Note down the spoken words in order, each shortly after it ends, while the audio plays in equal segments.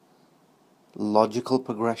Logical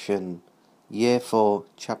Progression, Year 4,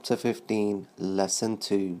 Chapter 15, Lesson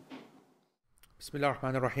 2. بسم الله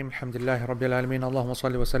الرحمن الرحيم الحمد لله رب العالمين اللهم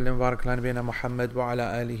صل وسلم وبارك على نبينا محمد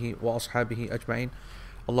وعلى آله وأصحابه أجمعين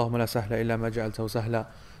اللهم لا سهل إلا ما جعلته سهلا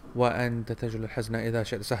وأنت تجعل الحزن إذا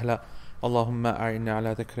شئت سهلا اللهم أعني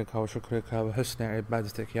على ذكرك وشكرك وحسن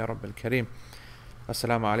عبادتك يا رب الكريم.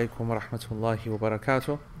 السلام عليكم ورحمة الله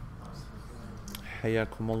وبركاته.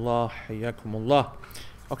 حياكم الله حياكم الله.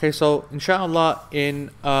 Okay, so inshallah in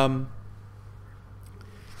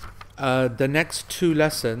the next two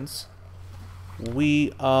lessons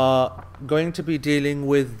we are going to be dealing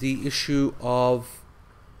with the issue of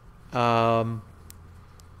trying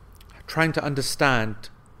to understand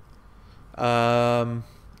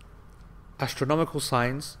astronomical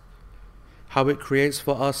science, how it creates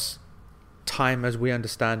for us time as we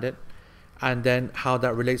understand it, and then how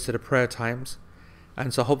that relates to the prayer times.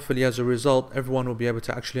 And so hopefully as a result everyone will be able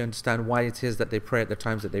to actually understand why it is that they pray at the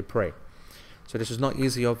times that they pray. So this is not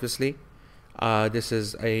easy, obviously. This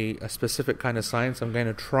is a specific kind of science. I'm going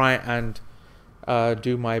to try and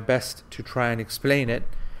do my best to try and explain it.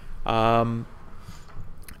 And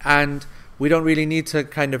we don't really need to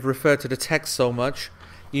kind of refer to the text so much,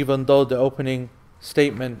 even though the opening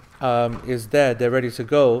statement is there, they're ready to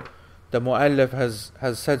go. The Mu'allif has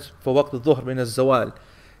said, for waqt al-dhuhr min al-zawal,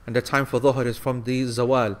 and the time for dhuhr is from the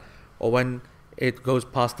zawal, or when it goes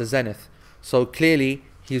past the zenith. So clearly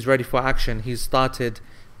he's ready for action. He's started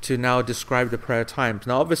to now describe the prayer times.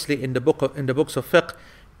 Now obviously in the books of fiqh,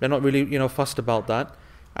 they're not really fussed about that,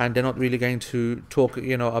 and they're not really going to talk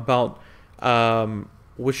about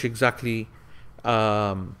which exactly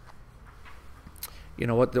what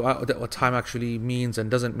time actually means and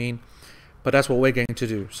doesn't mean. But that's what we're going to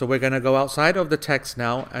do. So we're going to go outside of the text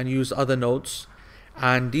now and use other notes,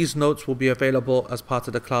 and these notes will be available as part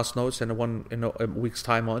of the class notes in a week's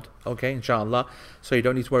time on, okay, inshallah. So you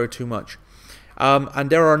don't need to worry too much. And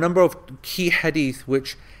there are a number of key hadith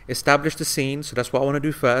which establish the scene. So that's what I want to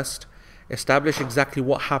do first. Establish exactly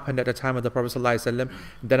what happened at the time of the Prophet ﷺ.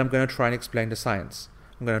 Then I'm going to try and explain the science.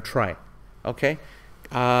 I'm going to try. Okay?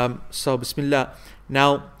 So Bismillah.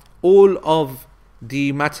 Now, all of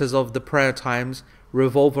the matters of the prayer times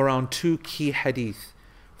revolve around two key hadith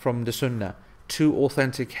from the Sunnah. Two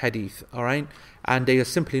authentic hadith. Alright? And they are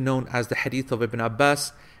simply known as the hadith of Ibn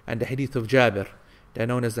Abbas and the hadith of Jabir. They're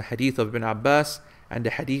known as the hadith of Ibn Abbas and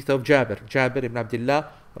the hadith of Jabir ibn Abdullah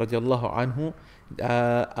radiallahu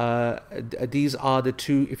anhu. These are the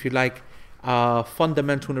two, if you like,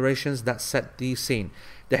 fundamental narrations that set the scene.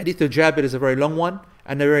 The hadith of Jabir is a very long one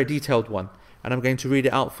and a very detailed one, and I'm going to read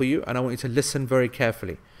it out for you, and I want you to listen very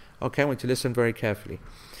carefully. Okay, I want you to listen very carefully.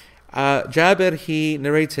 Jabir, he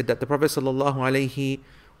narrated that the Prophet sallallahu alaihi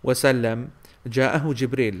wasallam ja'ahu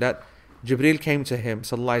Jibril, that Jibril came to him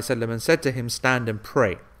sallallahu alaihi wasallam and said to him, stand and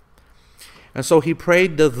pray. And so he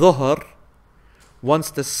prayed the dhuhr once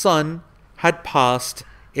the sun had passed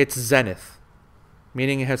its zenith,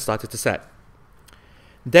 meaning it had started to set.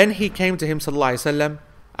 Then he came to him sallallahu alaihi wasallam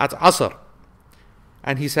at asr,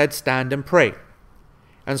 and he said, stand and pray.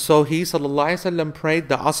 And so he sallallahu alaihi wasallam prayed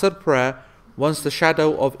the asr prayer once the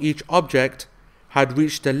shadow of each object had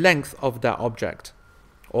reached the length of that object.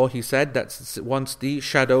 Or he said that once the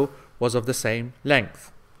shadow was of the same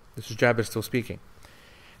length. This is Jabir still speaking.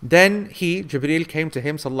 Then Jibreel came to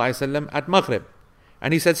him sallallahu alaihi wasallam at Maghrib,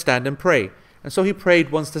 and he said, stand and pray. And so he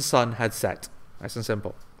prayed once the sun had set. Nice and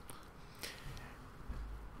simple.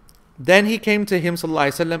 Then he came to him sallallahu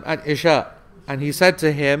alaihi wasallam at Isha, and he said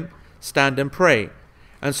to him, stand and pray.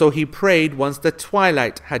 And so he prayed once the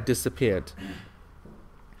twilight had disappeared.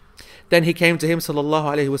 Then he came to him sallallahu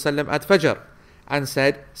alaihi wasallam at Fajr and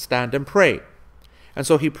said, stand and pray. And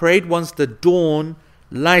so he prayed once the dawn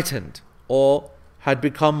lightened or had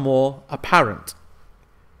become more apparent.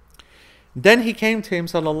 Then he came to him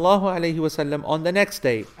sallallahu alaihi wasallam on the next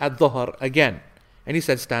day at dhuhr again, and he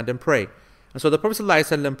said, stand and pray. And so the Prophet sallallahu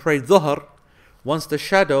alaihi wasallam prayed dhuhr once the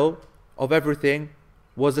shadow of everything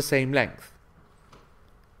was the same length.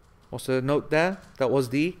 What's the note there? That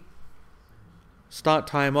was the start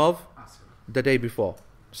time of the day before.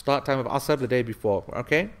 Start time of Asr the day before.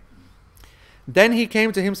 Okay? Then he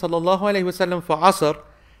came to him sallallahu alaihi wasallam for Asr,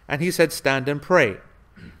 and he said, stand and pray.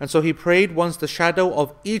 And so he prayed once the shadow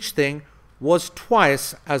of each thing was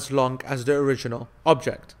twice as long as the original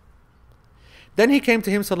object. Then he came to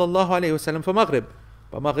him sallallahu alaihi wasallam for Maghrib,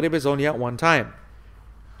 but Maghrib is only at one time,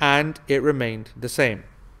 and it remained the same.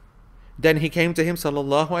 Then he came to him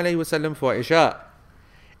sallallahu alaihi wasallam for Isha.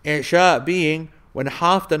 Isha being when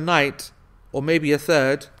half the night, or maybe a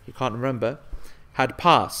third, he can't remember, had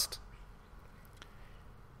passed.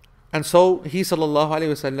 And so he sallallahu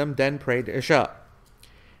alayhi wasallam then prayed Isha.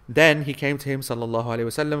 Then he came to him sallallahu alayhi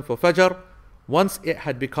wasallam for Fajr. Once it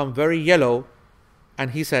had become very yellow,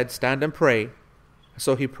 and he said, stand and pray.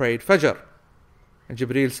 So he prayed Fajr. And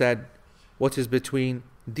Jibreel said, what is between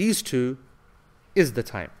these two is the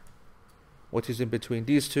time. What is in between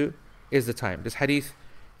these two is the time. This hadith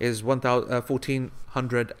is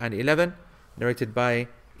 1411, narrated by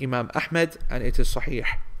Imam Ahmed, and it is Sahih.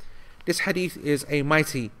 This hadith is a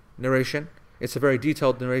mighty narration. It's a very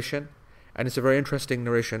detailed narration, and it's a very interesting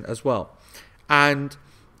narration as well. And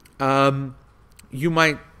you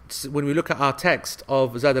might, when we look at our text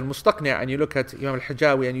of Zad al-Mustaqni' and you look at Imam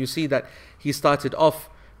al-Hijawi, and you see that he started off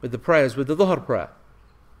with the prayers with the Dhuhr prayer,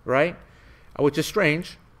 right? Which is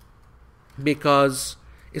strange, because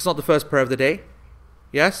it's not the first prayer of the day,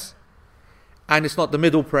 yes? And it's not the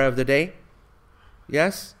middle prayer of the day,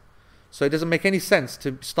 yes? So it doesn't make any sense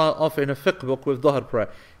to start off in a fiqh book with Dhuhr prayer.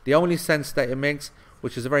 The only sense that it makes,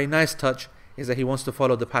 which is a very nice touch, is that he wants to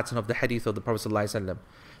follow the pattern of the hadith of the Prophet ﷺ.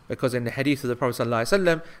 Because in the hadith of the Prophet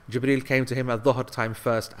ﷺ, Jibreel came to him at Dhuhr time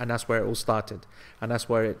first, and that's where it all started. And that's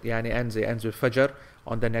where it ends. It ends with Fajr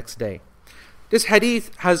on the next day. This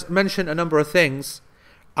hadith has mentioned a number of things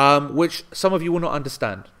which some of you will not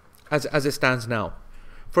understand as it stands now.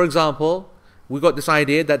 For example, we got this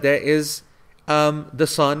idea that there is the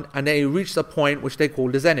sun, and they reached a point which they call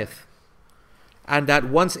the zenith. And that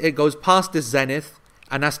once it goes past this zenith,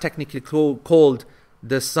 and that's technically called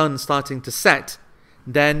the sun starting to set,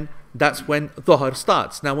 then that's when Dhuhr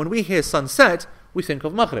starts. Now when we hear sunset, we think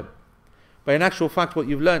of Maghrib. But in actual fact, what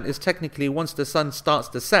you've learned is technically once the sun starts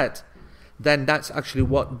to set, then that's actually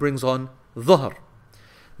what brings on Dhuhr.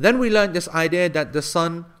 Then we learned this idea that the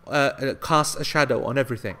sun casts a shadow on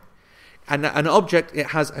everything. And an object, it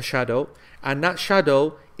has a shadow, and that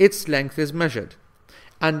shadow, its length is measured.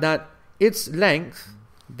 And that its length,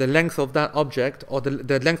 the length of that object, or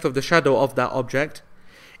the length of the shadow of that object,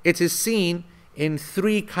 it is seen in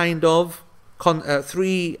three categories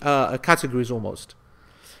almost.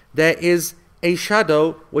 There is a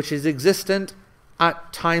shadow which is existent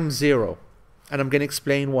at time 0, and I'm going to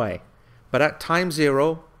explain why. But at time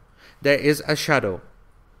 0, there is a shadow.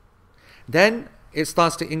 Then it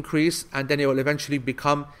starts to increase, and then it will eventually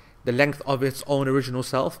become the length of its own original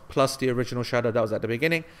self, plus the original shadow that was at the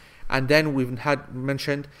beginning. And then we've had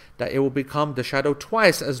mentioned that it will become the shadow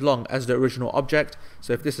twice as long as the original object.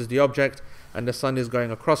 So if this is the object and the sun is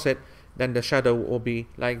going across it, then the shadow will be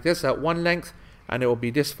like this at one length, and it will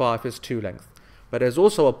be this far if it's two length. But there's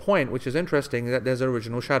also a point which is interesting, that there's an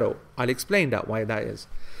original shadow. I'll explain why that is.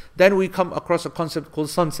 Then we come across a concept called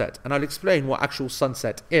sunset, and I'll explain what actual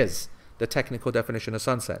sunset is, the technical definition of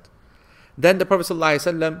sunset. Then the Prophet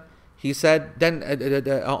ﷺ, he said, then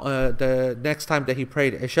the next time that he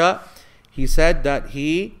prayed Isha, he said that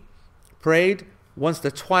he prayed once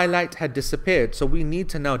the twilight had disappeared. So we need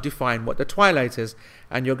to now define what the twilight is,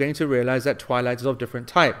 and you're going to realize that twilight is of different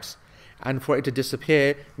types. And for it to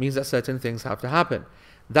disappear means that certain things have to happen.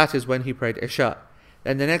 That is when he prayed Isha.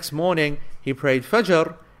 Then the next morning he prayed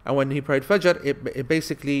Fajr, and when he prayed Fajr, it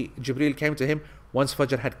basically, Jibreel came to him once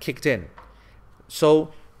Fajr had kicked in.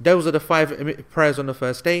 So those are the 5 prayers on the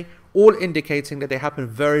first day, all indicating that they happen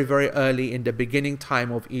very, very early in the beginning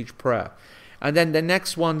time of each prayer. And then the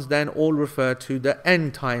next ones then all refer to the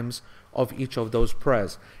end times of each of those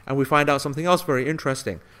prayers. And we find out something else very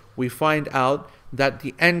interesting. We find out that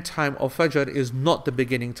the end time of Fajr is not the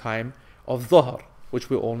beginning time of Dhuhr, which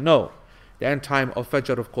we all know. The end time of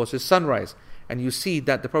Fajr, of course, is sunrise. And you see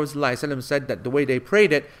that the Prophet ﷺ said that the way they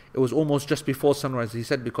prayed it, it was almost just before sunrise. He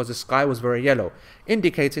said because the sky was very yellow,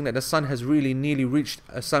 indicating that the sun has really nearly reached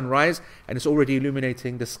a sunrise and it's already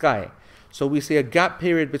illuminating the sky. So we see a gap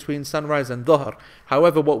period between sunrise and Dhuhr.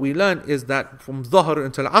 However, what we learn is that from Dhuhr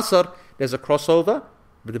until Asr, there's a crossover,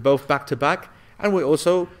 but they're both back to back. And we're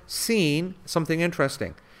also seeing something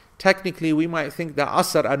interesting. Technically, we might think that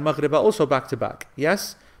Asr and Maghrib are also back to back.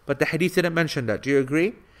 Yes? But the hadith didn't mention that. Do you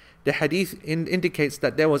agree? The hadith indicates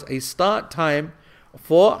that there was a start time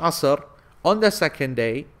for Asr on the second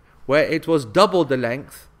day, where it was double the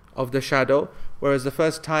length of the shadow, whereas the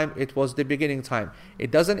first time it was the beginning time.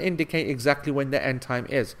 It doesn't indicate exactly when the end time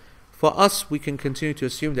is. For us, we can continue to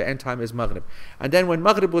assume the end time is Maghrib. And then when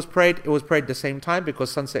Maghrib was prayed, it was prayed the same time,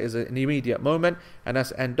 because sunset is an immediate moment, and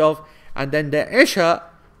that's end of. And then the Isha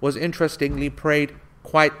was interestingly prayed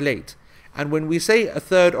quite late. And when we say a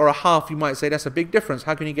third or a half, you might say that's a big difference.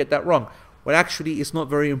 How can you get that wrong? Well, actually, it's not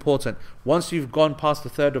very important. Once you've gone past the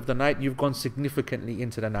third of the night, you've gone significantly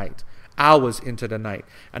into the night, hours into the night.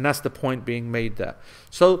 And that's the point being made there.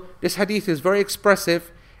 So this hadith is very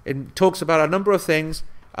expressive. It talks about a number of things,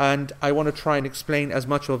 and I want to try and explain as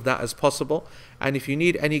much of that as possible. And if you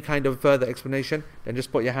need any kind of further explanation, then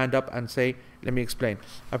just put your hand up and say, let me explain.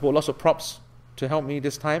 I brought lots of props to help me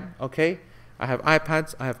this time, okay? I have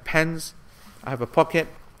iPads, I have pens, I have a pocket,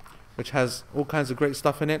 which has all kinds of great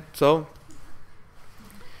stuff in it. So,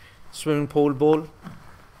 swimming pool ball,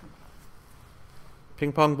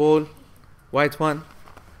 ping pong ball, white one,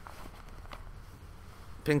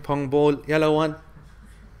 ping pong ball, yellow one.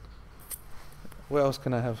 What else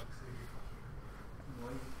can I have?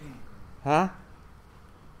 Huh?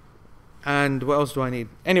 And what else do I need?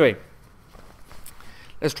 Anyway,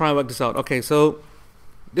 let's try and work this out. Okay, so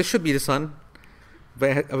this should be the sun,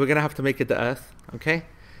 but we're going to have to make it the earth, okay?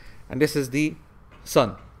 And this is the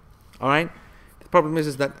sun, all right? The problem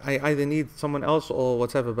is that I either need someone else or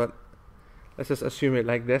whatever, but let's just assume it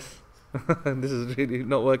like this. This is really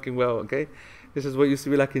not working well, okay? This is what used to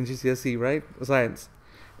be like in GCSE, right? Science.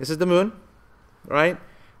 This is the moon, right?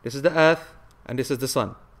 This is the earth, and this is the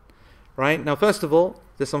sun, right? Now, first of all,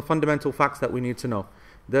 there's some fundamental facts that we need to know.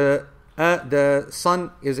 The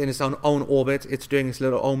sun is in its own orbit. It's doing its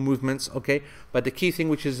little own movements, okay? But the key thing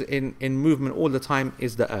which is in movement all the time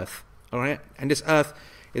is the earth, all right? And this earth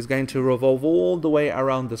is going to revolve all the way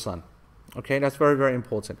around the sun, okay? That's very, very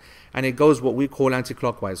important. And it goes what we call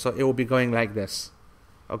anti-clockwise. So it will be going like this,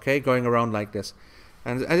 okay? Going around like this.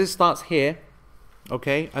 And as it starts here,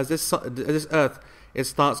 okay, as this earth, it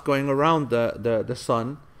starts going around the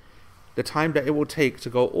sun, the time that it will take to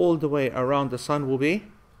go all the way around the sun will be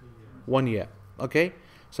 1 year, okay?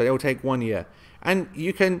 So it will take 1 year. And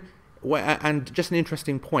you can, and just an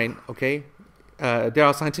interesting point, okay? There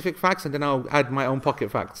are scientific facts, and then I'll add my own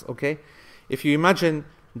pocket facts, okay? If you imagine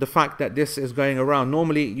the fact that this is going around,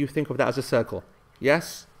 normally you think of that as a circle,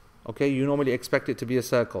 yes? Okay, you normally expect it to be a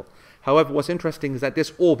circle. However, what's interesting is that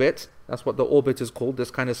this orbit, that's what the orbit is called,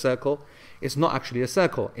 this kind of circle, is not actually a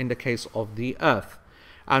circle in the case of the Earth.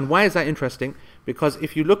 And why is that interesting? Because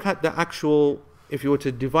if you look at the actual, if you were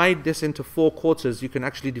to divide this into 4 quarters, you can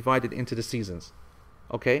actually divide it into the seasons.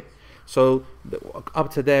 Okay? So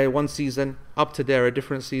up to there, one season, up to there, a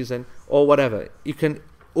different season, or whatever. You can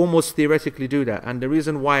almost theoretically do that. And the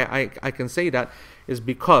reason why I can say that is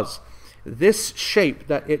because this shape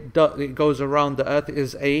that it goes around the earth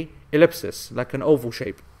is a ellipsis, like an oval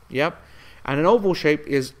shape. Yep. And an oval shape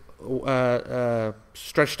is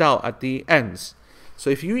stretched out at the ends. So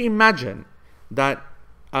if you imagine that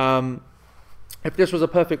if this was a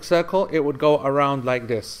perfect circle, it would go around like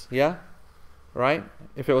this. Yeah? Right?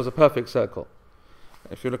 If it was a perfect circle.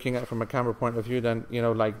 If you're looking at it from a camera point of view, then, you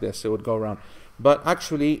know, like this, it would go around. But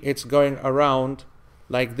actually, it's going around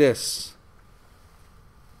like this.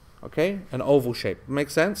 Okay? An oval shape.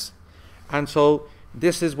 Makes sense? And so,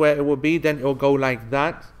 this is where it will be, then it will go like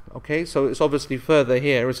that. Okay? So, it's obviously further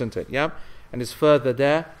here, isn't it? Yeah? And it's further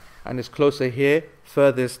there, and it's closer here,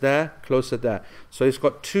 furthest there, closer there. So, it's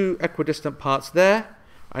got 2 equidistant parts there,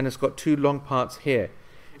 and it's got 2 long parts here.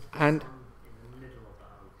 And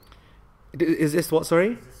is this what,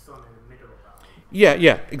 sorry? Is the sun in the middle of that?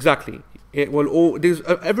 Yeah, exactly. It will all,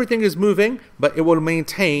 everything is moving, but it will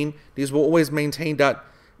maintain, these will always maintain that,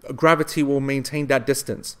 gravity will maintain that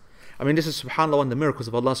distance. I mean, this is subhanAllah, one of the miracles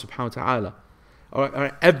of Allah subhanahu wa ta'ala. All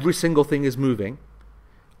right, every single thing is moving.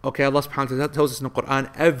 Okay, Allah subhanahu wa ta'ala tells us in the Quran,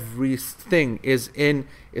 everything is in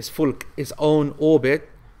its full, its own orbit.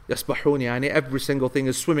 Yasbahun, yani, every single thing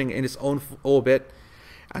is swimming in its own orbit.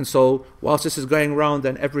 And so, whilst this is going around,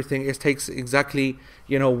 then everything, it takes exactly,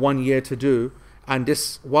 1 year to do. And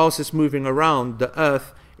this, whilst it's moving around, the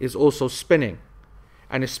earth is also spinning.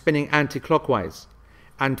 And it's spinning anti-clockwise.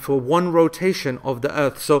 And for one rotation of the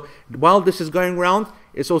earth. So, while this is going round,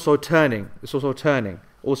 it's also turning.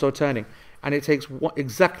 And it takes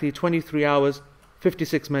exactly 23 hours,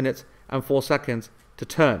 56 minutes, and 4 seconds to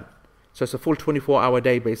turn. So, it's a full 24-hour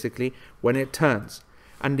day, basically, when it turns.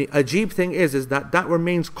 And the ajib thing is that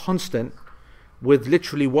remains constant with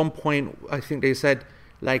literally I think they said,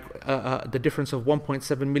 the difference of 1.7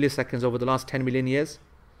 milliseconds over the last 10 million years.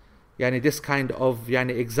 Yani this kind of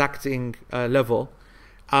exacting level.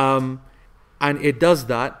 And it does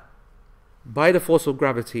that by the force of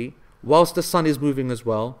gravity, whilst the sun is moving as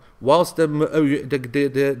well, whilst the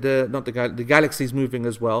galaxy is moving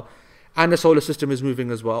as well, and the solar system is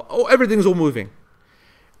moving as well. Oh, everything's all moving.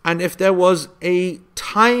 And if there was a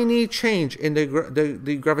tiny change in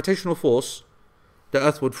the gravitational force, the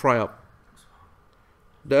earth would fry up.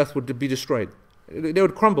 The earth would be destroyed. They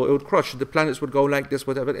would crumble, it would crush, the planets would go like this,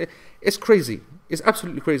 whatever. It's crazy. It's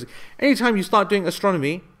absolutely crazy. Anytime you start doing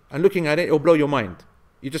astronomy and looking at it, it'll blow your mind.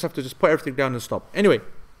 You just have to put everything down and stop. Anyway,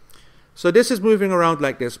 so this is moving around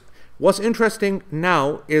like this. What's interesting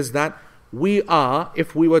now is that we are,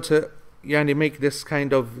 if we were to make this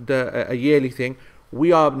kind of a yearly thing,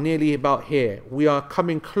 we are nearly about here. We are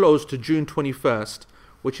coming close to June 21st,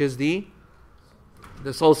 which is the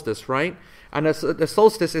solstice, right? And the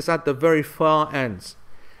solstice is at the very far ends.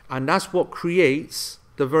 And that's what creates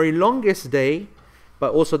the very longest day,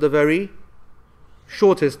 but also the very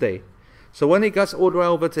shortest day. So when it gets all the way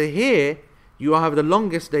over to here, you have the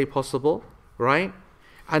longest day possible, right?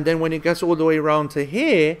 And then when it gets all the way around to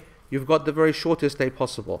here, you've got the very shortest day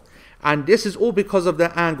possible. And this is all because of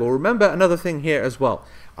the angle. Remember another thing here as well.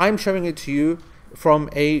 I'm showing it to you from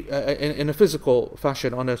in a physical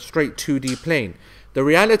fashion on a straight 2D plane. The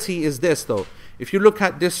reality is this though. If you look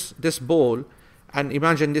at this ball and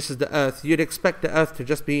imagine this is the earth, you'd expect the earth to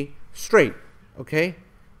just be straight, okay?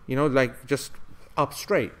 Like just up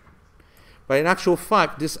straight. But in actual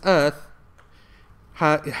fact, this earth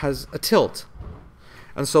has a tilt.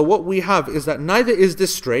 And so what we have is that neither is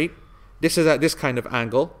this straight. This is at this kind of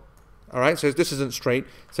angle. Alright, so this isn't straight.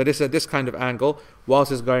 So this is at this kind of angle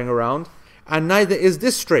whilst it's going around. And neither is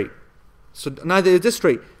this straight. So neither is this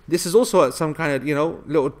straight. This is also at some kind of,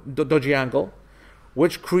 little dodgy angle,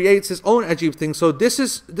 which creates its own ajib thing. So this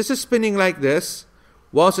is spinning like this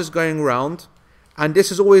whilst it's going around. And this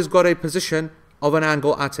has always got a position of an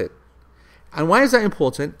angle at it. And why is that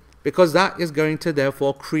important? Because that is going to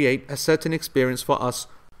therefore create a certain experience for us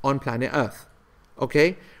on planet Earth.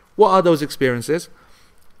 Okay? What are those experiences?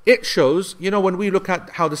 It shows, when we look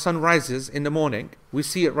at how the sun rises in the morning, we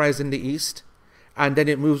see it rise in the east, and then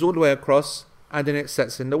it moves all the way across, and then it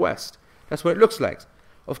sets in the west. That's what it looks like.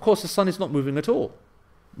 Of course, the sun is not moving at all.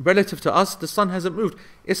 Relative to us, the sun hasn't moved.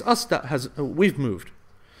 It's us that we've moved.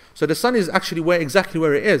 So the sun is actually exactly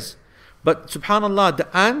where it is. But subhanAllah,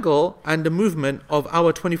 the angle and the movement of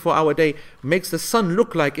our 24-hour day makes the sun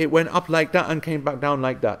look like it went up like that and came back down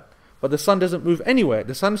like that. But the sun doesn't move anywhere.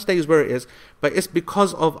 The sun stays where it is. But it's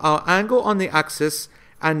because of our angle on the axis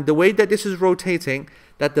and the way that this is rotating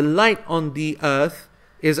that the light on the earth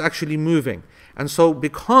is actually moving. And so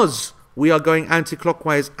because we are going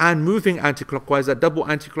anti-clockwise and moving anti-clockwise, a double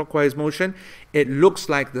anti-clockwise motion, it looks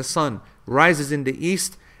like the sun rises in the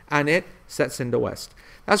east and it sets in the west.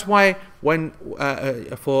 That's why when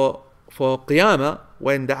for Qiyamah,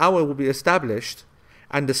 when the hour will be established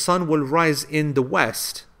and the sun will rise in the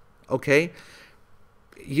west, okay,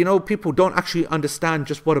 people don't actually understand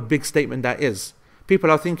just what a big statement that is.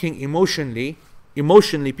 People are thinking emotionally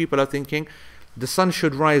people are thinking the sun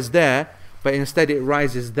should rise there, but instead it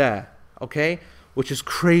rises there, okay? Which is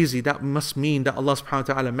crazy. That must mean that Allah subhanahu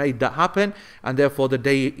wa ta'ala made that happen, and therefore the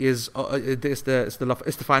day is it's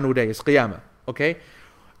the final day, it's Qiyamah, okay?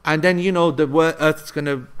 And then the earth is going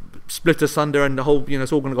to split asunder and the whole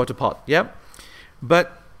it's all going to go to pot, yeah?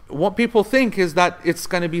 But what people think is that it's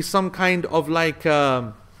going to be some kind of like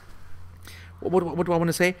what do I want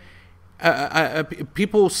to say?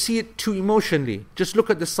 People see it too emotionally. Just look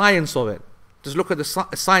at the science of it. Just look at the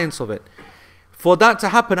science of it. For that to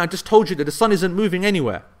happen, I just told you that the sun isn't moving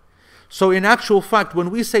anywhere. So in actual fact, when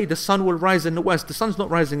we say the sun will rise in the west, the sun's not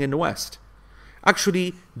rising in the west.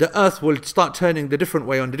 Actually, the earth will start turning the different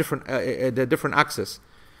way on the different axis.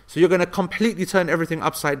 So you're going to completely turn everything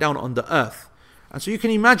upside down on the earth. And so you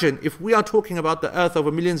can imagine, if we are talking about the earth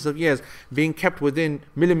over millions of years being kept within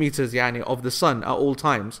millimeters of the sun at all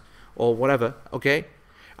times, or whatever, okay?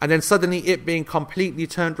 And then suddenly it being completely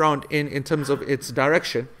turned around in terms of its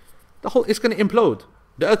direction, it's going to implode.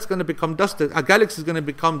 The earth's going to become dust, a galaxy is going to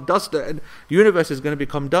become dust, and the universe is going to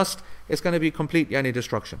become dust. It's going to be complete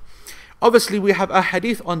destruction. Obviously, we have a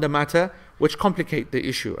hadith on the matter which complicate the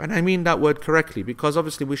issue. And I mean that word correctly, because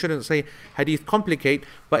obviously we shouldn't say hadith complicate,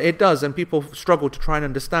 but it does, and people struggle to try and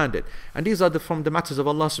understand it. And these are from the matters of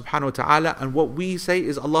Allah subhanahu wa ta'ala, and what we say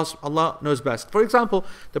is Allah knows best. For example,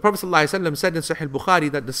 the Prophet ﷺ said in Sahih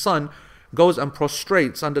Bukhari that the sun goes and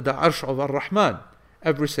prostrates under the arsh of Ar-Rahman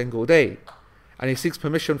every single day. And he seeks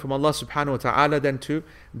permission from Allah subhanahu wa ta'ala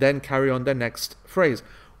then carry on the next phrase.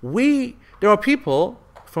 There are people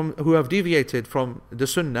who have deviated from the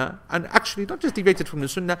sunnah, and actually not just deviated from the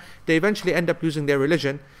sunnah, they eventually end up losing their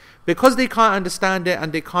religion because they can't understand it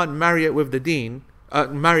and they can't marry it with the deen,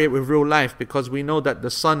 marry it with real life, because we know that the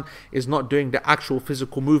sun is not doing the actual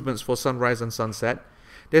physical movements for sunrise and sunset.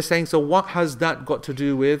 They're saying, so what has that got to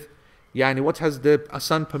do with what has the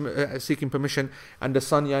sun seeking permission and the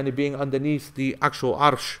sun being underneath the actual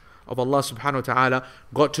arsh of Allah subhanahu wa ta'ala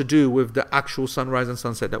got to do with the actual sunrise and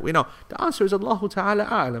sunset that we know? The answer is Allahu ta'ala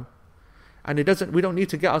a'lam. And we don't need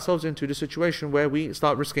to get ourselves into the situation where we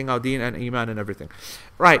start risking our deen and iman and everything.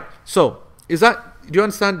 Right, so do you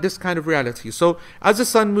understand this kind of reality? So as the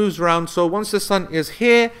sun moves around, so once the sun is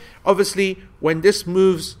here, obviously when this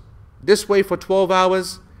moves this way for 12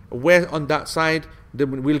 hours, we're on that side,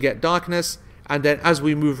 then we'll get darkness, and then as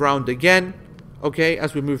we move around again, okay,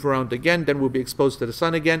 as we move around again, then we'll be exposed to the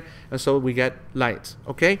sun again, and so we get light,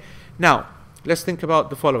 okay? Now, let's think about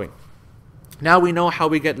the following. Now we know how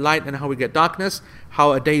we get light and how we get darkness,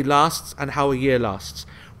 how a day lasts and how a year lasts.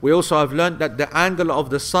 We also have learned that the angle of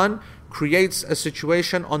the sun creates a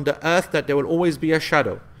situation on the earth that there will always be a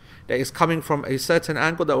shadow that is coming from a certain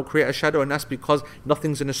angle that will create a shadow, and that's because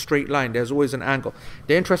nothing's in a straight line. There's always an angle.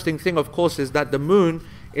 The interesting thing, of course, is that the moon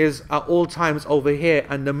is at all times over here,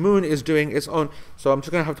 and the moon is doing its own. So I'm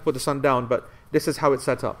just going to have to put the sun down, but this is how it's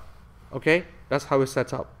set up. Okay? That's how it's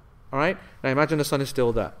set up. All right? Now imagine the sun is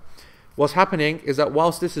still there. What's happening is that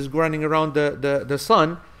whilst this is running around the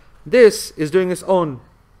sun, this is doing its own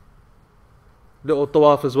little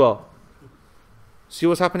tawaf as well. See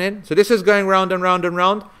what's happening? So this is going round and round and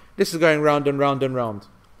round. This is going round and round and round.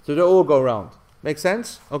 So they all go round. Make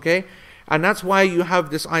sense? Okay? And that's why you have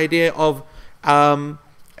this idea of, because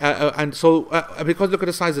look at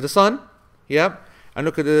the size of the sun, yeah, and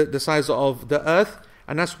look at the size of the earth,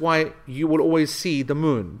 and that's why you will always see the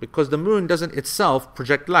moon, because the moon doesn't itself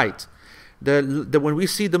project light. When we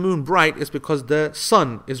see the moon bright, it's because the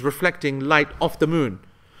sun is reflecting light off the moon,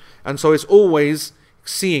 and so it's always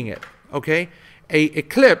seeing it. Okay, a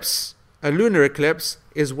lunar eclipse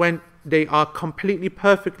is when they are completely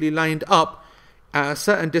perfectly lined up at a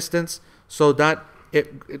certain distance, so that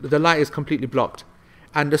the light is completely blocked.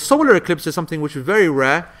 And the solar eclipse is something which is very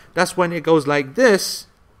rare. That's when it goes like this,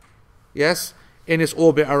 yes, in its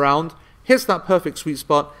orbit around, hits that perfect sweet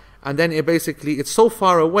spot, and then it's so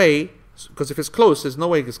far away, because if it's close, there's no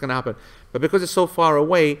way it's going to happen. But because it's so far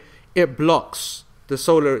away, it blocks the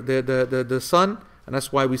sun, and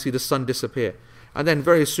that's why we see the sun disappear. And then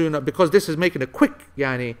very soon, because this is making a quick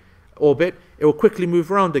orbit, it will quickly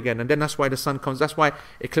move around again, and then that's why the sun comes. That's why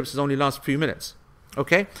eclipses only last a few minutes.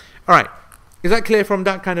 Okay? All right. Is that clear from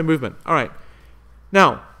that kind of movement? All right.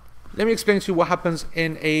 Now, let me explain to you what happens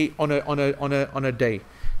on a day.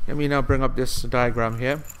 Let me now bring up this diagram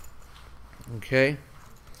here. Okay.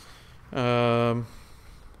 Can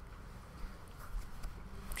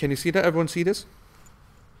you see that? Everyone see this?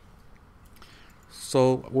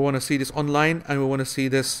 So we want to see this online, and we want to see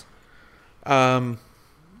this online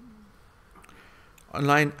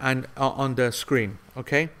and on the screen.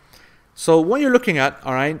 Okay. So what you're looking at,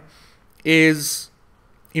 all right, is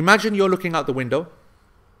imagine you're looking out the window.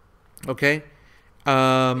 Okay.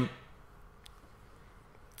 I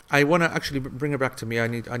want to actually bring it back to me. I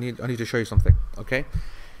need to show you something. Okay.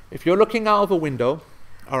 If you're looking out of a window,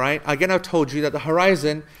 all right. Again, I've told you that the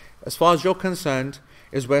horizon, as far as you're concerned,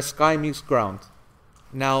 is where sky meets ground.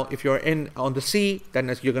 Now, if you're on the sea,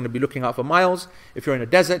 then you're going to be looking out for miles. If you're in a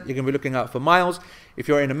desert, you're going to be looking out for miles. If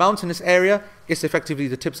you're in a mountainous area, it's effectively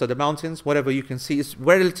the tips of the mountains. Whatever you can see is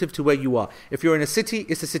relative to where you are. If you're in a city,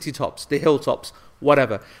 it's the city tops, the hilltops,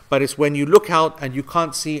 whatever. But it's when you look out and you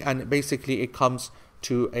can't see, and basically it comes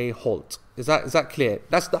to a halt. Is that clear?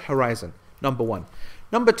 That's the horizon, number one.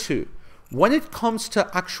 Number two, when it comes to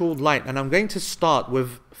actual light, and I'm going to start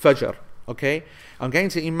with Fajr, okay? I'm going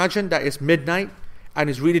to imagine that it's midnight, and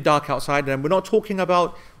it's really dark outside, and we're not talking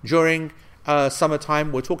about during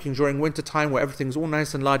summertime. We're talking during winter time, where everything's all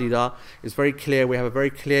nice and la-di-da. It's very clear. We have a very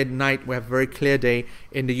clear night. We have a very clear day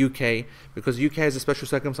in the UK, because the UK has a special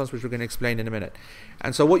circumstance which we're going to explain in a minute.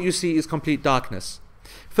 And so what you see is complete darkness.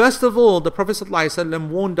 First of all, the Prophet ﷺ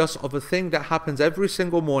warned us of a thing that happens every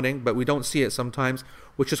single morning, but we don't see it sometimes,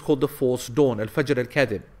 which is called the false dawn, al-Fajr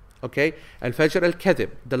al-Kadhib. Okay? Al-Fajr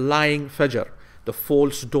al-Kadhib, the lying Fajr, the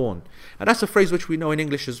false dawn. And that's a phrase which we know in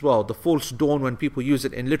English as well. The false dawn, when people use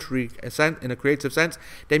it in literary sense, in a creative sense,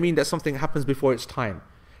 they mean that something happens before its time.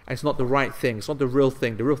 And it's not the right thing. It's not the real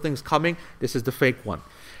thing. The real thing's coming. This is the fake one.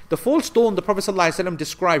 The false dawn, the Prophet ﷺ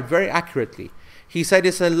described very accurately. He said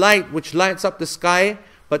it's a light which lights up the sky,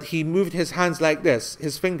 but he moved his hands like this.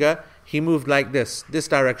 His finger, he moved like this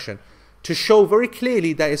direction, to show very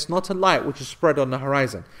clearly that it's not a light which is spread on the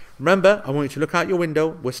horizon. Remember, I want you to look out your window.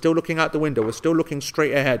 We're still looking out the window. We're still looking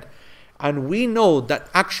straight ahead. And we know that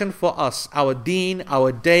action for us, our deen,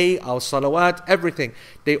 our day, our salawat, everything,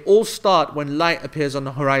 they all start when light appears on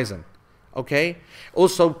the horizon. Okay?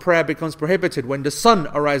 Also, prayer becomes prohibited when the sun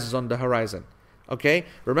arises on the horizon. Okay?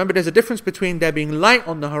 Remember, there's a difference between there being light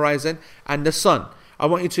on the horizon and the sun. I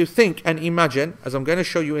want you to think and imagine, as I'm going to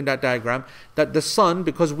show you in that diagram, that the sun,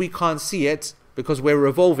 because we can't see it, because we're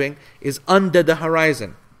revolving, is under the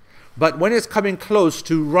horizon. But when it's coming close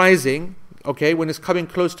to rising, okay, when it's coming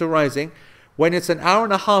close to rising, when it's an hour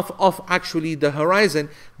and a half off actually the horizon,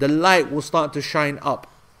 the light will start to shine up.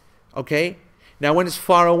 Okay? Now when it's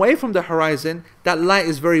far away from the horizon, that light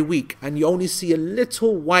is very weak and you only see a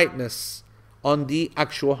little whiteness on the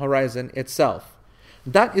actual horizon itself.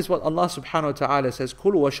 That is what Allah subhanahu wa ta'ala says,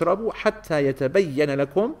 كُلُوا وَاشْرَبُوا حَتَّى يَتَبَيَّنَ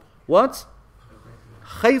لَكُمْ what?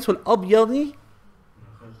 خَيْطُ الْأَبْيَضِ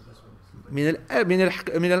من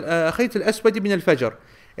الخيط الأسود من الفجر,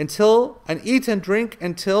 until, and eat and drink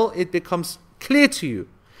until it becomes clear to you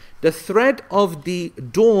the thread of the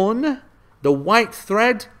dawn, the white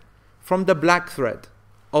thread from the black thread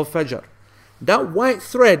of Fajr. That white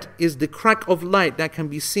thread is the crack of light that can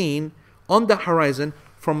be seen on the horizon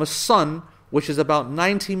from a sun which is about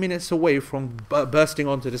 90 minutes away from bursting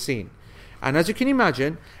onto the scene. And as you can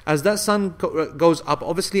imagine, as that sun goes up,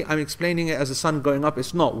 obviously I'm explaining it as the sun going up,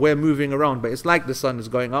 it's not, we're moving around, but it's like the sun is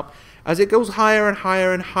going up. As it goes higher and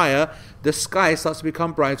higher and higher, the sky starts to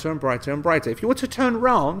become brighter and brighter and brighter. If you were to turn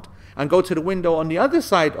around and go to the window on the other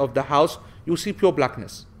side of the house, you'll see pure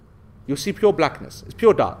blackness. You'll see pure blackness. It's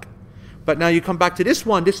pure dark. But now you come back to this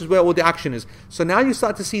one, this is where all the action is. So now you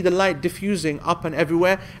start to see the light diffusing up and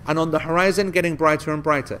everywhere, and on the horizon getting brighter and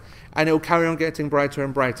brighter. And it will carry on getting brighter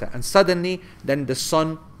and brighter. And suddenly, then the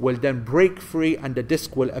sun will then break free and the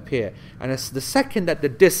disk will appear. And it's the second that the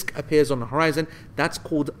disk appears on the horizon, that's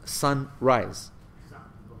called sunrise.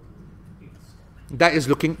 That is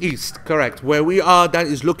looking east, correct. Where we are, that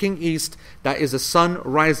is looking east. That is the sun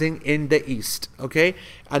rising in the east. Okay?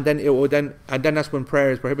 And then that's when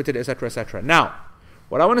prayer is prohibited, etc., etc. Now,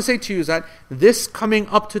 what I want to say to you is that this coming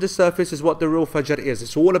up to the surface is what the real Fajr is.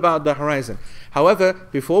 It's all about the horizon. However,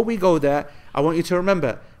 before we go there, I want you to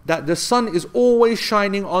remember that the sun is always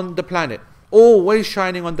shining on the planet. Always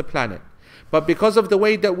shining on the planet. But because of the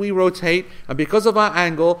way that we rotate and because of our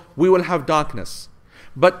angle, we will have darkness.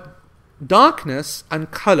 But darkness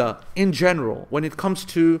and color in general, when it comes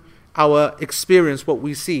to our experience, what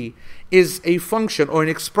we see is a function or an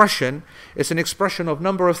expression. It's an expression of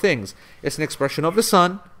number of things. It's an expression of the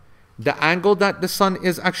sun, the angle that the sun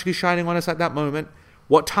is actually shining on us at that moment,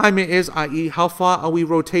 what time it is, i.e. how far are we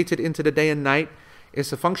rotated into the day and night.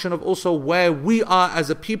 It's a function of also where we are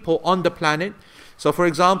as a people on the planet. So for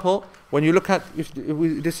example, when you look at,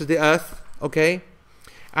 this is the earth, okay,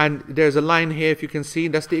 and there's a line here, if you can see,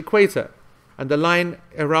 that's the equator. And the line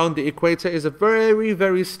around the equator is a very,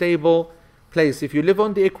 very stable place. If you live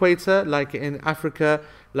on the equator, like in Africa,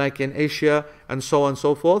 like in Asia, and so on and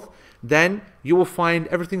so forth, then you will find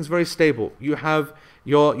everything's very stable. You have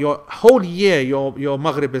your whole year, your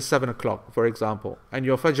Maghrib is 7 o'clock, for example, and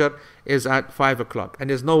your Fajr is at 5 o'clock. And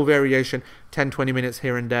there's no variation, 10, 20 minutes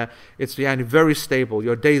here and there. It's very stable.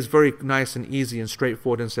 Your day is very nice and easy and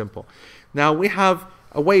straightforward and simple. Now we have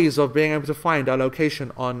ways of being able to find our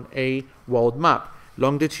location on a world map.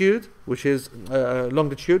 Longitude, which is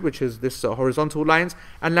this horizontal lines,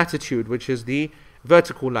 and latitude, which is the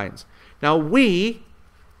vertical lines. Now we,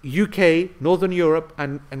 UK, Northern Europe,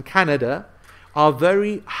 and Canada are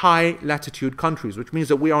very high latitude countries, which means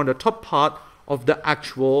that we are on the top part of the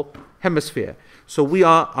actual hemisphere. So we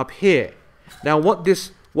are up here. Now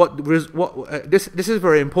this is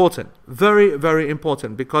very important, very, very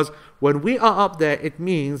important, because when we are up there, it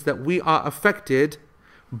means that we are affected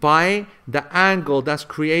by the angle that's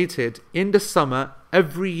created in the summer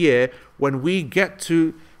every year when we get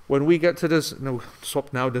to this. No,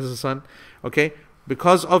 stop now. This is the sun. Okay,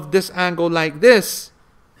 because of this angle like this.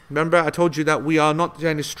 Remember, I told you that we are not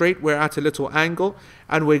going straight. We're at a little angle,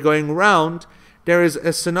 and we're going round. There is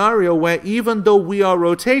a scenario where even though we're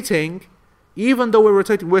rotating,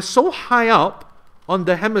 we're so high up on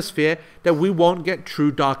the hemisphere that we won't get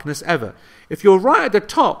true darkness ever. If you're right at the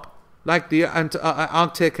top, like the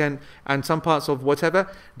Arctic and some parts of whatever,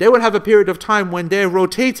 they will have a period of time when they're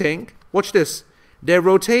rotating. Watch this. They're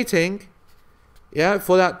rotating,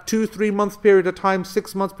 for that 2-3 month period of time,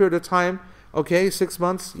 6 month period of time, okay, 6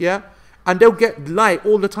 months, and they'll get light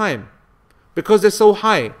all the time because they're so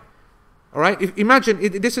high. All right.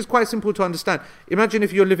 This is quite simple to understand. Imagine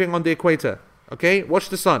if you're living on the equator. Okay, watch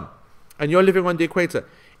the sun, and you're living on the equator.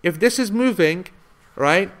 If this is moving,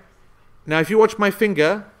 right? Now, if you watch my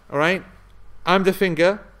finger, all right, I'm the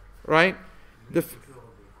finger, right?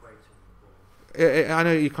 I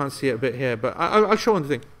know you can't see it a bit here, but I'll show one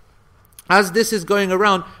thing. As this is going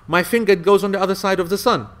around, my finger goes on the other side of the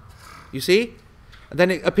sun. You see? And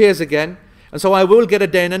then it appears again. And so I will get a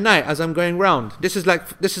day and a night as I'm going round. This is a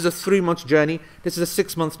 3-month journey. This is a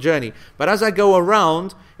 6-month journey. But as I go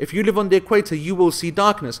around, if you live on the equator, you will see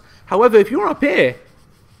darkness. However, if you're up here,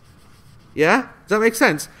 does that make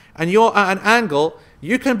sense? And you're at an angle,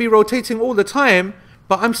 you can be rotating all the time,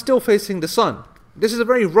 but I'm still facing the sun. This is a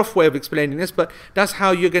very rough way of explaining this, but that's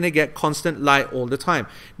how you're going to get constant light all the time.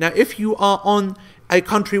 Now, if you are on a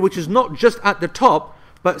country which is not just at the top,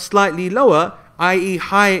 but slightly lower, i.e.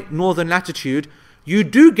 high northern latitude, you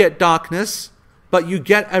do get darkness, but you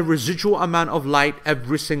get a residual amount of light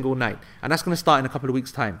every single night. And that's going to start in a couple of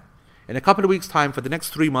weeks' time. In a couple of weeks' time, for the next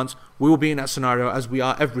 3 months, we will be in that scenario as we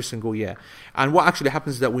are every single year. And what actually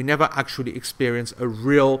happens is that we never actually experience a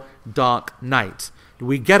real dark night.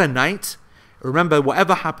 We get a night. Remember,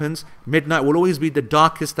 whatever happens, midnight will always be the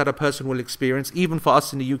darkest that a person will experience, even for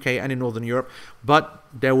us in the UK and in Northern Europe. But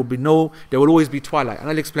there will always be twilight. And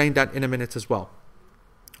I'll explain that in a minute as well.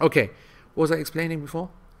 Okay, what was I explaining before?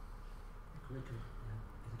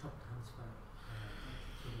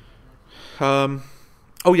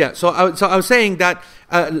 Oh yeah, so I was saying that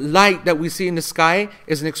light that we see in the sky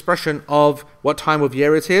is an expression of what time of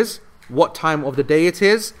year it is, what time of the day it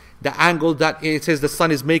is, the angle that it is the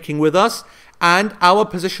sun is making with us, and our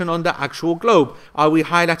position on the actual globe. Are we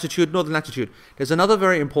high latitude, northern latitude? There's another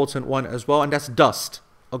very important one as well, and that's dust.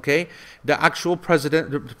 Okay, the actual presence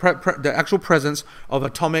of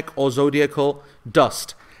atomic or zodiacal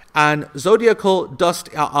dust. And zodiacal dust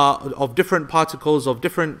are of different particles, of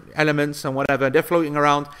different elements and whatever. They're floating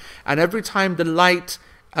around. And every time the light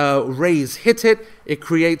rays hit it, it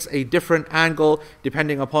creates a different angle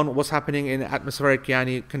depending upon what's happening in atmospheric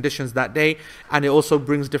conditions that day. And it also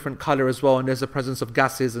brings different color as well. And there's a presence of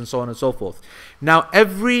gases and so on and so forth. Now,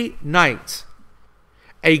 every night,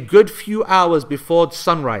 a good few hours before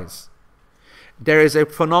sunrise, there is a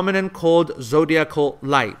phenomenon called zodiacal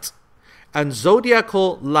light. And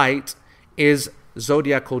zodiacal light is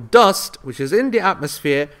zodiacal dust, which is in the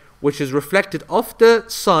atmosphere, which is reflected off the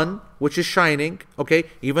sun, which is shining, okay,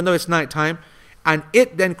 even though it's nighttime, and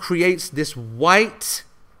it then creates this white,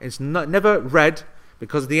 it's never red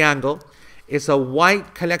because of the angle, it's a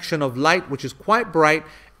white collection of light which is quite bright,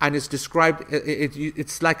 and it's described,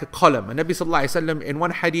 it's like a column. And Nabi Sallallahu Alaihi Wasallam, in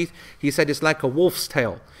one hadith, he said it's like a wolf's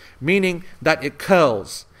tail, meaning that it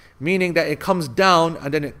curls. Meaning that it comes down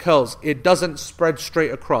and then it curls. It doesn't spread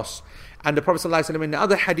straight across. And the Prophet ﷺ in the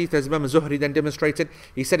other hadith, as Imam Zuhri then demonstrated,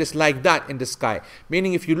 he said it's like that in the sky.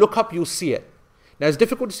 Meaning if you look up, you'll see it. Now it's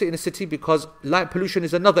difficult to see in a city because light pollution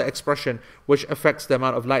is another expression which affects the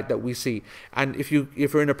amount of light that we see. And if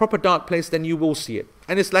you're in a proper dark place, then you will see it.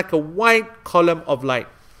 And it's like a white column of light.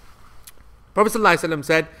 Prophet ﷺ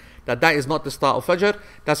said that is not the start of Fajr.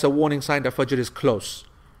 That's a warning sign that Fajr is close.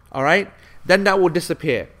 Alright? Then that will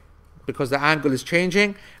disappear, because the angle is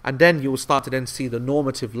changing, and then you will start to then see the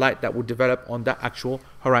normative light that will develop on that actual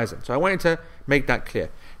horizon. So I wanted to make that clear.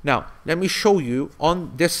 Now, let me show you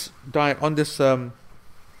on this thingy.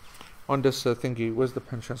 Where's the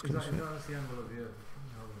pen? That's the angle of the Earth.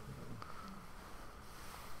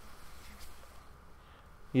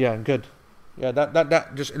 Yeah, good. Yeah,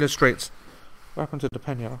 that just illustrates. What happened to the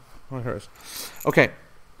pen here? Oh, here it is. Okay.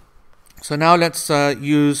 So now let's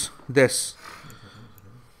use this.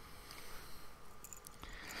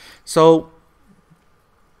 So,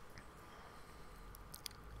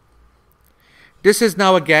 this is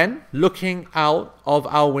now again looking out of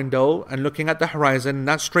our window and looking at the horizon. And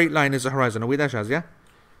that straight line is the horizon. Are we there, Shaz? Yeah?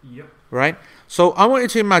 Yep. Right? So, I want you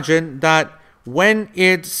to imagine that when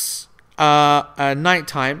it's night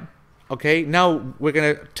time, okay, now we're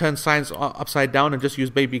going to turn science upside down and just use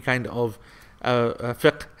baby kind of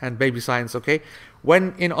fiqh and baby science, okay?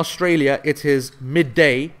 When in Australia it is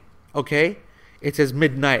midday, okay? It is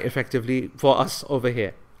midnight, effectively, for us over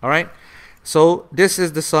here. All right? So, this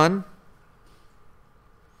is the sun.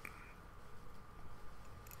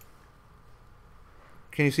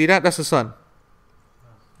 Can you see that? That's the sun.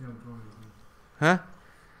 Huh?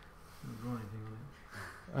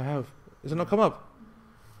 I have. Does it not come up?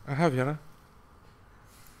 I have, Yana.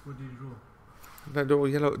 What did you draw? That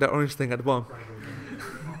yellow, that orange thing at the bottom.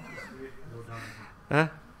 Huh?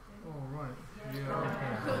 Oh, right.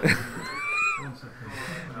 Yeah, okay.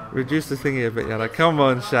 Reduce the thingy a bit, Yara. Come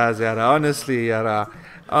on, Shaz, Yara. Honestly, Yara.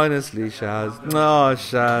 Honestly, Shaz. No,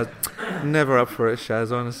 Shaz. Never up for it,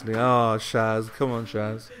 Shaz. Honestly. Oh, Shaz. Come on,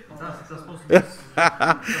 Shaz. That's supposed to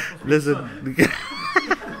be Listen.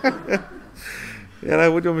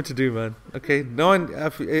 Yara, what do you want me to do, man? Okay. No one.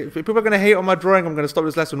 If people are going to hate on my drawing, I'm going to stop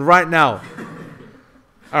this lesson right now.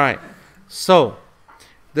 All right. So,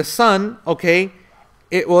 the sun, okay,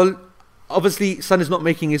 it will. Obviously, sun is not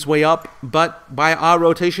making its way up, but by our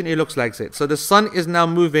rotation, it looks like it. So the sun is now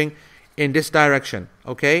moving in this direction,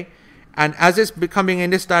 okay? And as it's becoming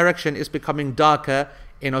in this direction, it's becoming darker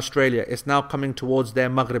in Australia. It's now coming towards their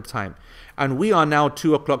Maghrib time. And we are now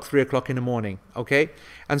 2 o'clock, 3 o'clock in the morning, okay?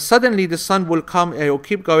 And suddenly the sun will come, it will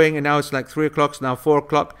keep going, and now it's like 3 o'clock, it's now 4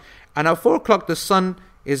 o'clock. And at 4 o'clock, the sun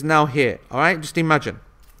is now here, all right? Just imagine,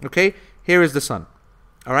 okay? Here is the sun,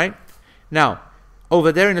 all right? Now,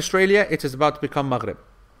 Over there in Australia, it is about to become Maghrib.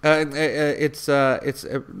 It's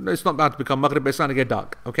not about to become Maghrib, but it's starting to get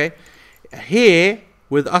dark. Okay, here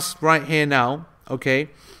with us right here now. Okay,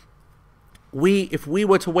 if we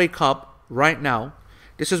were to wake up right now,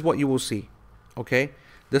 this is what you will see. Okay,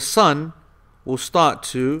 the sun will start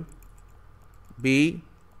to be.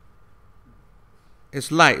 Its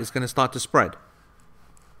light is going to start to spread.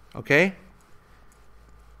 Okay.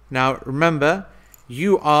 Now remember,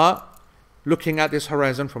 you are looking at this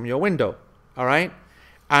horizon from your window. All right.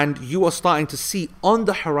 And you are starting to see on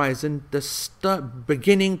the horizon the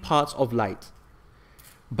beginning parts of light.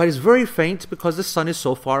 But it's very faint because the sun is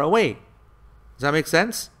so far away. Does that make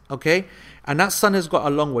sense? Okay. And that sun has got a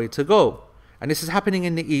long way to go. And this is happening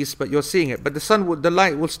in the east, but you're seeing it. But the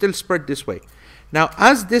light will still spread this way. Now,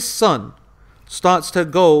 as this sun starts to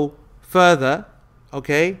go further,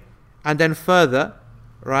 okay, and then further,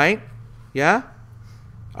 right? Yeah?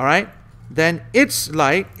 All right? Then its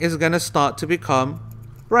light is going to start to become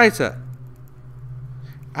brighter.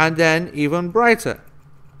 And then even brighter.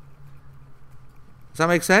 Does that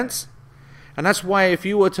make sense? And that's why if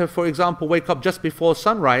you were to, for example, wake up just before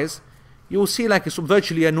sunrise, you will see like it's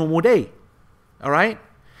virtually a normal day. All right?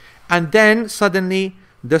 And then suddenly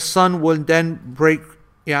the sun will then break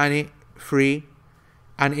free,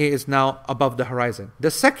 and it is now above the horizon.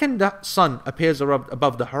 The second the sun appears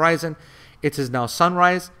above the horizon, it is now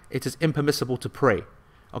sunrise. It is impermissible to pray.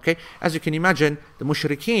 Okay? As you can imagine, the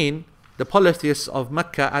mushrikeen, the polytheists of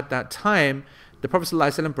Mecca at that time, the Prophet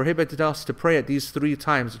ﷺ prohibited us to pray at these 3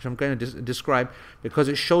 times, which I'm going to describe, because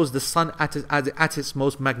it shows the sun at its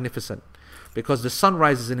most magnificent. Because the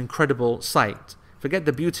sunrise is an incredible sight. Forget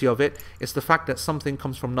the beauty of it. It's the fact that something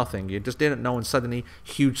comes from nothing. You just didn't know, and suddenly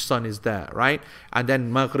huge sun is there, right? And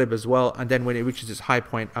then Maghrib as well. And then when it reaches its high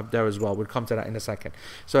point up there as well. We'll come to that in a second.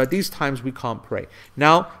 So at these times we can't pray.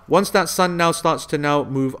 Now, once that sun now starts to now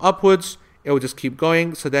move upwards, it will just keep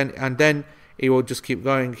going. So then it will just keep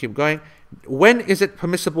going, keep going. When is it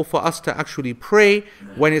permissible for us to actually pray?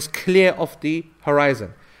 When it's clear of the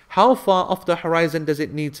horizon. How far off the horizon does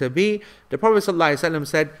it need to be? The Prophet ﷺ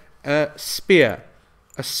said a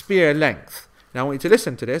spear length. Now I want you to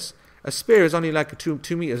listen to this. A spear is only like 2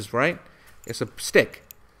 meters, right? It's a stick.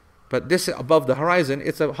 But this above the horizon,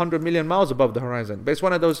 it's 100 million miles above the horizon. But it's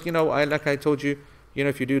one of those, like I told you,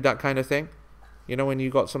 if you do that kind of thing, when you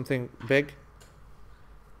got something big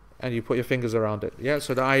and you put your fingers around it. Yeah.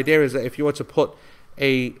 So the idea is that if you were to put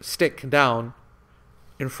a stick down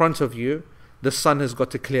in front of you, the sun has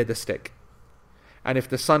got to clear the stick. And if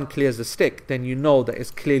the sun clears the stick, then you know that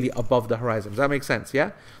it's clearly above the horizon. Does that make sense?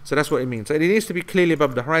 Yeah? So that's what it means. So it needs to be clearly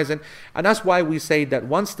above the horizon. And that's why we say that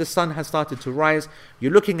once the sun has started to rise,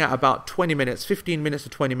 you're looking at about 20 minutes, 15 minutes to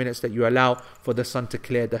 20 minutes that you allow for the sun to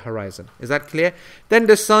clear the horizon. Is that clear? Then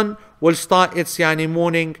the sun will start its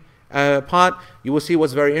morning part. You will see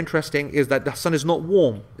what's very interesting is that the sun is not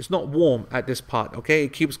warm. It's not warm at this part. Okay?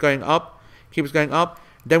 It keeps going up, keeps going up.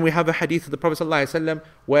 Then we have a hadith of the Prophet ﷺ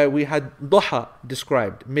where we had duha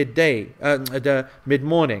described, midday, the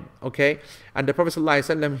mid-morning, okay? And the Prophet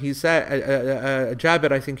ﷺ, he said,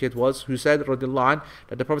 Jabir I think it was, who said, radiallahu anh,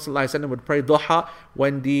 that the Prophet ﷺ would pray duha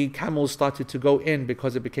when the camels started to go in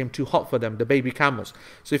because it became too hot for them, the baby camels.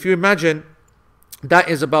 So if you imagine, that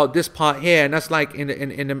is about this part here, and that's like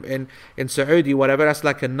in Saudi, whatever, that's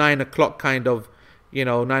like a 9 o'clock kind of,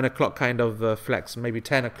 9 o'clock kind of flex, maybe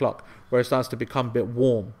 10 o'clock, where it starts to become a bit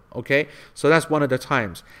warm, okay? So that's one of the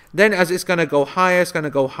times. Then as it's going to go higher, it's going to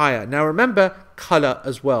go higher. Now remember color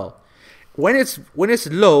as well. When it's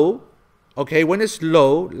low, okay, when it's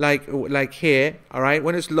low, like here, all right,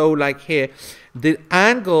 when it's low like here, the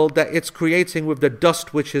angle that it's creating with the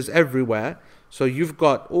dust which is everywhere, so you've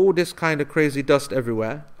got all this kind of crazy dust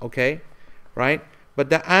everywhere, okay, right? But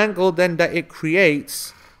the angle then that it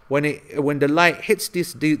creates when the light hits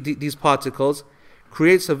these particles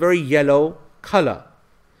creates a very yellow color.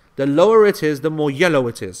 The lower it is, the more yellow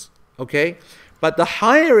it is, okay? But the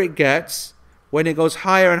higher it gets, when it goes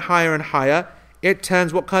higher and higher and higher, it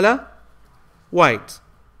turns what color? White,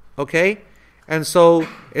 okay? And so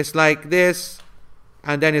it's like this,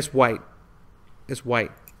 and then it's white. It's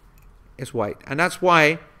white. It's white. And that's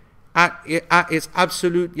why at its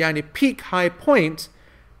absolute peak high point,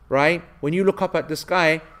 right, when you look up at the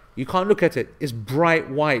sky, you can't look at it. It's bright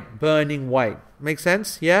white, burning white. Make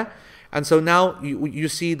sense? Yeah? And so now you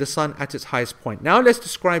see the sun at its highest point. Now let's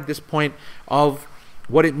describe this point of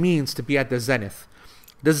what it means to be at the zenith.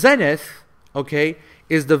 The zenith, okay,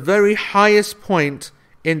 is the very highest point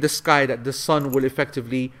in the sky that the sun will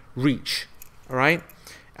effectively reach. All right?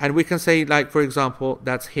 And we can say, like, for example,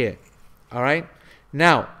 that's here. All right?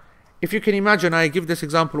 Now, if you can imagine, I give this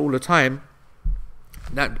example all the time.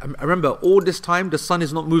 That, I remember, all this time the sun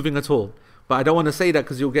is not moving at all. But I don't want to say that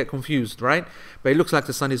because you'll get confused, right? But it looks like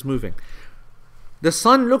the sun is moving. The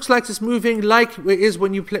sun looks like it's moving like it is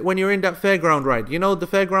when you're in that fairground ride. You know the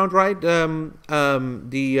fairground ride,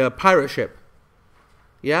 the pirate ship.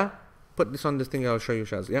 Yeah, put this on this thing. I'll show you,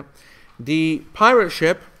 Shaz. Yeah, the pirate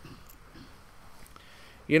ship.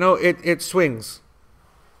 You know it swings.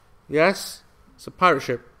 Yes, it's a pirate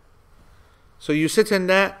ship. So you sit in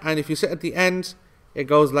there, and if you sit at the end, it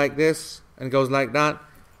goes like this, and it goes like that,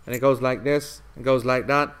 and it goes like this, and goes like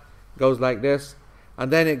that, goes like this,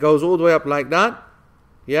 and then it goes all the way up like that.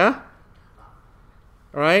 Yeah?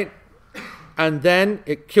 Alright? And then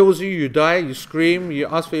it kills you, you die, you scream, you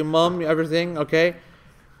ask for your mom, everything, okay?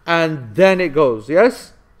 And then it goes,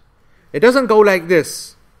 yes? It doesn't go like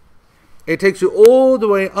this. It takes you all the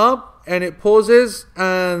way up, and it pauses,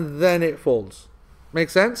 and then it falls.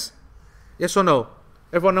 Make sense? Yes or no?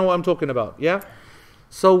 Everyone know what I'm talking about, yeah?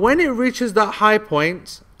 So when it reaches that high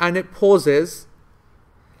point, and it pauses,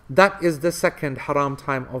 that is the second haram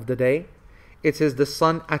time of the day. It is the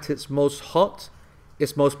sun at its most hot,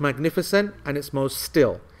 its most magnificent, and its most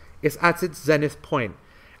still. It's at its zenith point.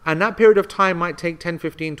 And that period of time might take 10,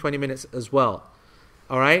 15, 20 minutes as well.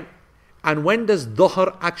 Alright? And when does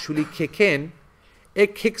dhuhr actually kick in?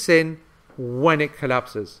 It kicks in when it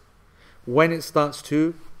collapses. When it starts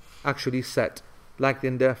to actually set. Like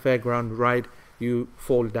in the fairground ride, you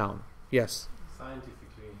fall down. Yes?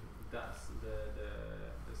 Scientifically, that's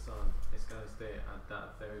the sun is going to stay at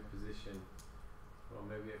that very position for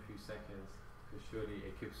maybe a few seconds, because surely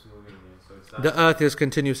it keeps moving here. So it's The earth is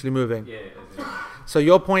continuously moving. Yeah, So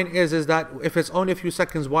your point is that if it's only a few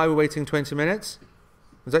seconds, why are we waiting 20 minutes?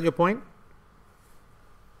 Is that your point?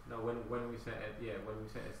 no. When we say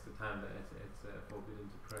it's the time that it's forbidden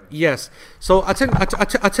to pray. Yes. So I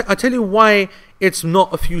tell you why it's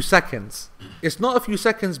not a few seconds. It's not a few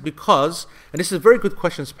seconds because, and this is a very good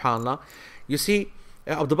question, subhanAllah. You see,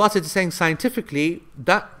 Abdul Basit is saying scientifically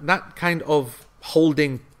that kind of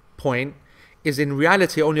holding point is in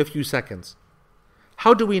reality only a few seconds.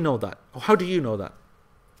 How do we know that? Or how do you know that?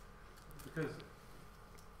 Because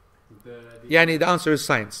The answer is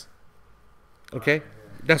science. Okay?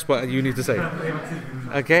 That's what you need to say.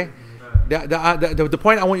 Okay? The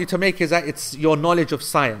point I want you to make is that it's your knowledge of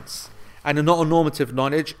science. And not a normative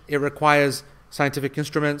knowledge. It requires scientific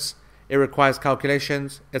instruments. It requires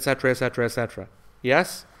calculations, etc., etc., etc.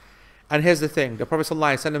 Yes? And here's the thing. The Prophet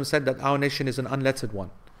ﷺ said that our nation is an unlettered one.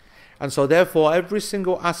 And so therefore, every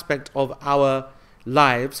single aspect of our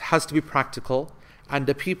lives has to be practical. And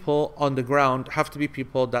the people on the ground have to be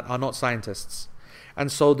people that are not scientists.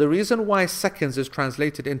 And so the reason why seconds is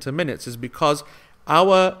translated into minutes is because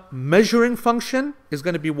our measuring function is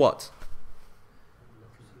going to be what?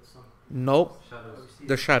 No,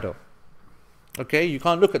 the shadow. Okay, you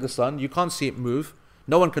can't look at the sun, you can't see it move.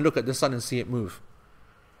 No one can look at the sun and see it move.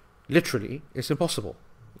 Literally, it's impossible.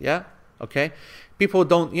 Yeah? Okay? People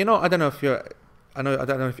don't, I don't know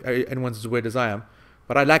if anyone's as weird as I am,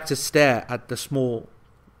 but I like to stare at the small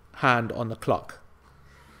hand on the clock.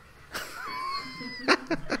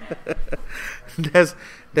 There's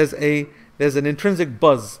an intrinsic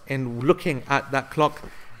buzz in looking at that clock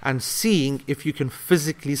and seeing if you can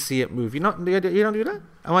physically see it move. You don't do that?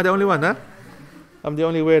 Am I the only one, huh? I'm the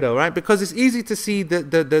only weirdo, right? Because it's easy to see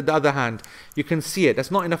the other hand. You can see it.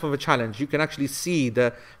 That's not enough of a challenge. You can actually see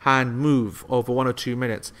the hand move over 1 or 2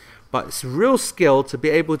 minutes. But it's real skill to be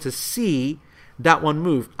able to see that one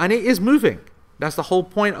move. And it is moving. That's the whole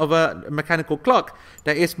point of a mechanical clock,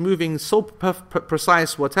 that it's moving so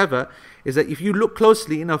precise, whatever, is that if you look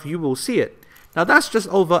closely enough, you will see it. Now that's just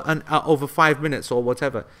over 5 minutes or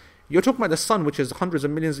whatever. You're talking about the sun, which is hundreds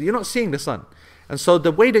of millions. You're not seeing the sun. And so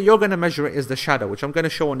the way that you're going to measure it is the shadow, which I'm going to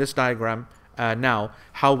show on this diagram now,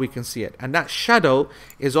 how we can see it. And that shadow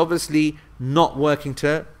is obviously not working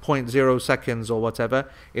to 0.0 seconds or whatever.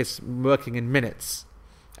 It's working in minutes.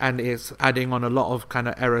 And it's adding on a lot of kind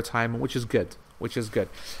of error time, which is good.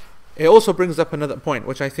 It also brings up another point,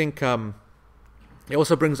 which I think it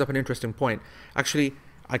also brings up an interesting point. Actually,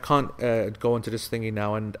 I can't go into this thingy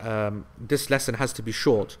now, and this lesson has to be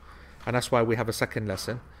short, and that's why we have a second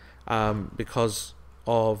lesson, because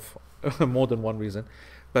of more than one reason.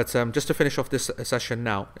 But just to finish off this session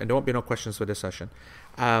now, and there won't be no questions for this session,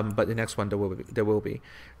 but the next one there will be.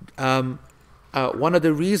 One of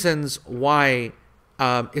the reasons why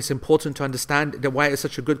it's important to understand why it's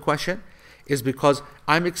such a good question is because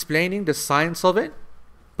I'm explaining the science of it,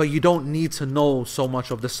 but you don't need to know so much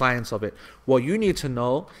of the science of it. What you need to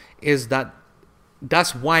know is that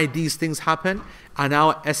that's why these things happen, and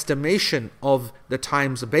our estimation of the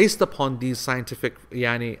times based upon these scientific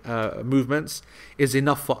movements is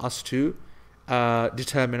enough for us to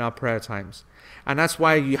determine our prayer times. And that's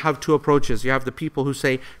why you have two approaches. You have the people who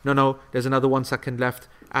say, no, there's another 1 second left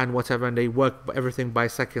and whatever, and they work everything by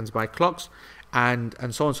seconds, by clocks, and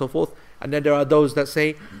so on and so forth. And then there are those that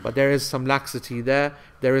say, but there is some laxity there.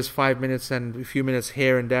 There is 5 minutes and a few minutes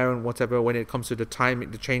here and there and whatever when it comes to the time,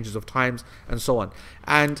 the changes of times and so on.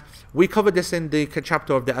 And we covered this in the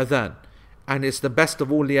chapter of the adhan, and it's the best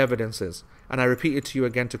of all the evidences. And I repeat it to you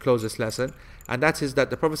again to close this lesson, and that is that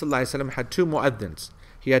the Prophet ﷺ had two mu'adhins.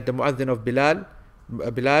 He had the mu'adhin of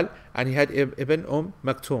Bilal, and he had Ibn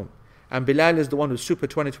Maktoum. And Bilal is the one with super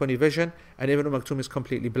 20/20 vision, and Ibn Maktoum is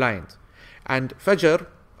completely blind. And Fajr,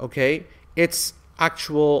 okay, its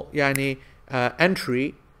actual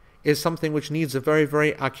entry is something which needs a very,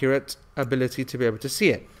 very accurate ability to be able to see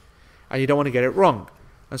it. And you don't want to get it wrong.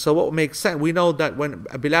 And so what makes sense, we know that when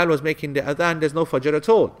Bilal was making the adhan, there's no Fajr at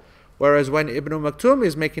all. Whereas when Ibn Maktoum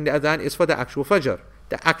is making the adhan, it's for the actual Fajr,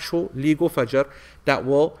 the actual legal Fajr that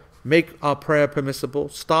will make our prayer permissible,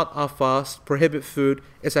 start our fast, prohibit food,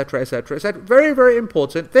 etc., etc., etc. Very, very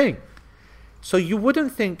important thing. So you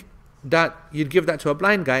wouldn't think that you'd give that to a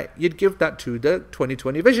blind guy, you'd give that to the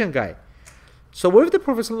 20/20 vision guy. So with the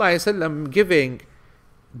Prophet ﷺ giving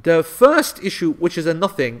the first issue, which is a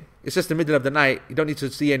nothing, it's just the middle of the night, you don't need to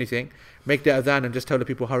see anything, make the adhan and just tell the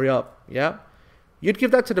people hurry up, yeah? You'd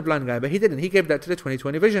give that to the blind guy, but he didn't. He gave that to the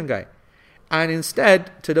 20/20 vision guy. And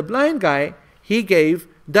instead, to the blind guy, he gave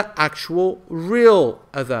the actual real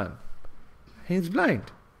adhan. He's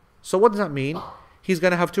blind. So what does that mean? He's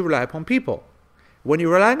going to have to rely upon people. When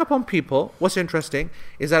you're relying upon people, what's interesting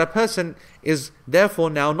is that a person is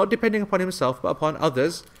therefore now not depending upon himself but upon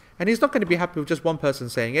others, and he's not going to be happy with just one person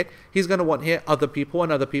saying it. He's going to want here other people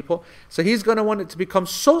and other people. So he's going to want it to become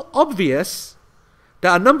so obvious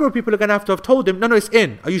that a number of people are going to have told him, no, it's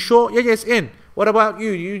in. Are you sure? Yeah, it's in. What about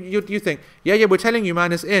you? You think? Yeah, we're telling you,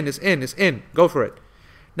 man, it's in. Go for it.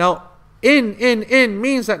 Now, in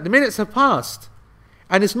means that the minutes have passed.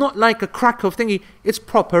 And it's not like a crack of thingy, it's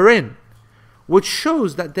proper in. Which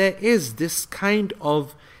shows that there is this kind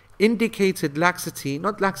of indicated laxity,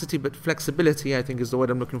 not laxity but flexibility, I think is the word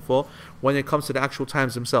I'm looking for, when it comes to the actual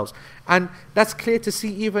times themselves. And that's clear to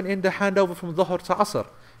see even in the handover from Dhuhr to Asr.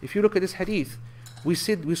 If you look at this hadith, we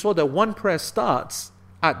saw that one prayer starts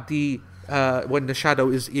at the when the shadow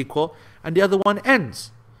is equal, and the other one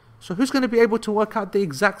ends. So who's going to be able to work out the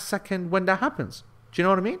exact second when that happens? Do you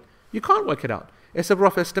know what I mean? You can't work it out. It's a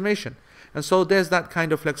rough estimation. And so there's that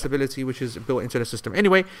kind of flexibility which is built into the system.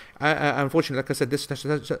 Anyway, unfortunately, like I said, this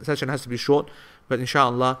session has to be short, but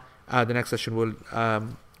inshallah, the next session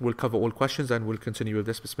will cover all questions, and we'll continue with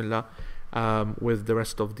this, bismillah, with the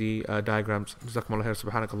rest of the diagrams. Jazakumullah khair,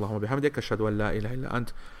 subhanakallahumma bihamdik, ashhadu an la ilaha illa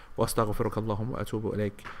ant, wa astaghfiruka Allahumma wa atubu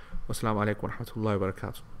ilayk. Wassalamu alaikum wa rahmatullahi wa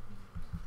barakatuh.